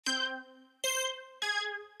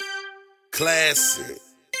Classic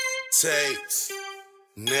tapes,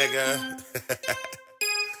 nigga.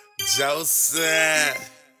 Joseph,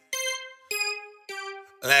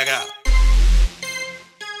 leg up.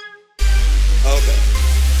 Okay.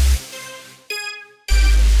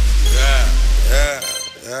 Yeah.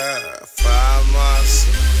 5 months.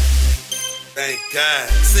 Thank God.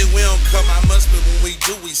 See, we don't come out much, but when we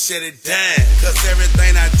do, we shut it down. Cause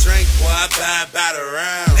everything I drink, boy, I buy about a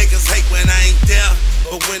round. Niggas hate when I ain't there,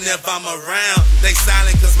 but whenever I'm around, they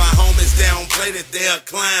silent cause my homies, they don't play that they a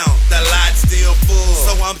clown. The lot's still full,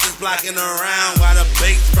 so I'm just blocking around while the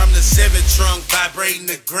bass from the Chevy trunk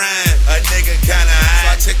vibrating the grind. A nigga kinda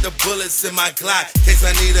high, so I check the bullets in my Glock. Case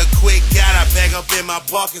I need a quick guide, I bag up in my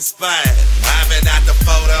parking spot. I've been out the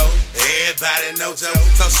photo, everybody know Joe.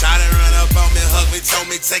 So shawty run up on me, hug me,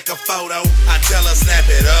 told me take a photo. I tell her snap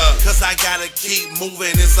it up, cause I gotta keep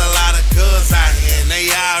moving. It's a lot of girls out here and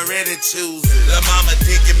they already choosing. The mama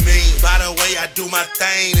digging me, by the way I do my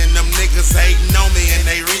thing. And them niggas hating on me and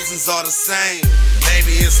they reasons are the same.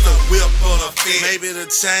 Maybe it's the whip or the fit, maybe the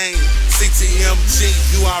chain. CTMG,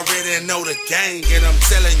 you already know the game. And I'm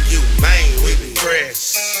telling you, man, we be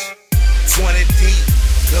fresh 20 deep,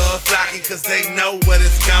 girls flocking cause they know what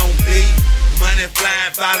it's gon' be. Money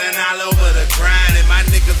flying, falling all over the grind. And my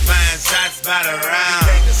niggas buying shots by the round.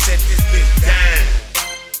 We came to set this bitch down.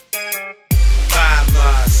 5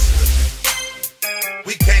 months.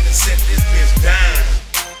 We came to set this bitch down.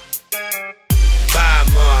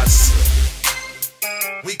 5 months.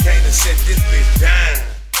 We came to set this bitch down.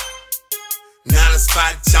 Now the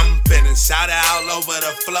spot jumping and shout her all over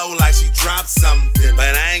the flow like she dropped something.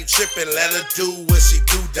 But I ain't tripping, let her do what she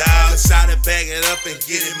do, dawg. Shout it, bag it up and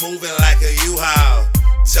get it moving like a U-Haul.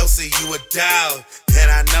 Josie, you a dog, and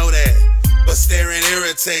I know that. But staring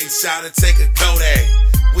irritates, shout it, take a Kodak.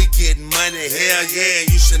 We getting money, hell yeah,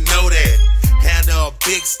 you should know that. Handle a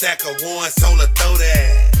big stack of ones, told her throw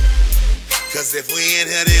that. Cause if we in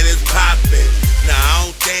here, then it's poppin'. Now I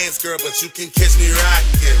don't dance, girl, but you can catch me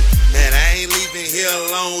rockin'. And I ain't leaving here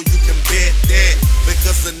alone, you can bet that.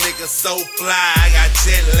 Because the nigga so fly, I got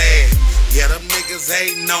jet lag. Yeah, them niggas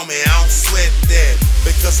hating on me, I don't sweat that.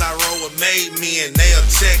 Because I roll with made me and they'll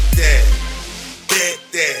check that. Bet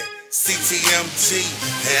that. CTMG,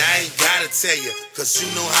 and I ain't gotta tell you, cause you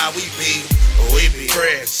know how we be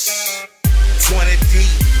fresh 20 deep,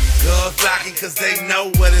 girls flocking cause they know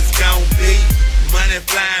what it's gon' be. Money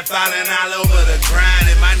flying, falling all over the grind.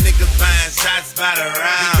 And my niggas buying shots by the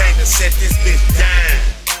round. We came to set this bitch down.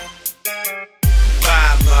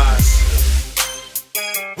 5 months.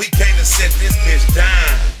 We came to set this bitch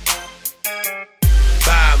down.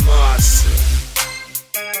 5 months.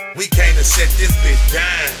 We came to set this bitch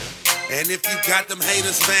down. And if you got them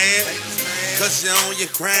haters mad, cause you're on your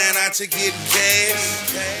grind out you getting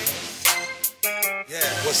cash,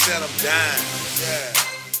 well set them down.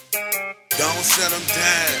 Don't set them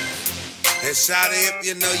down. And shout it if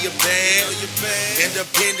you know you're bad,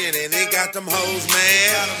 independent and ain't got them hoes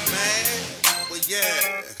mad. Well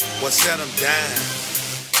yeah, well set them down.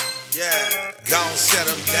 Yeah, gon' set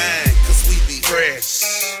them down, cause we be fresh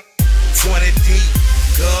 20 deep.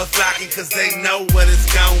 Girls flocking cause they know what it's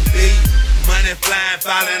gon' be. Money flying,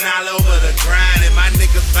 falling all over the grind. And my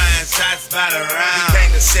niggas buying shots by the round. We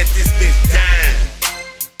came to set this bitch down.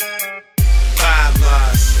 5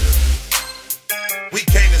 months. We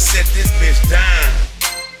came to set this bitch down.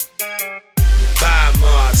 5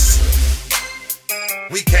 months.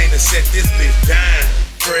 We came to set this bitch down.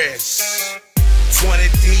 Fresh 20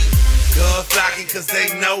 deep. Girls flocking cause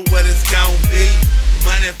they know what it's gon' be.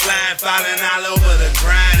 Money flying, falling all over the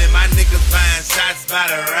grind. And my niggas buying shots by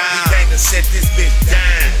the round. We came to set this bitch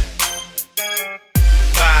down.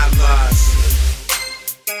 5 months.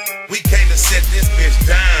 We came to set this bitch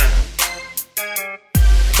down.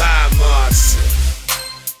 5 months.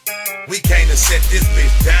 We came to set this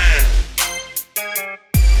bitch down.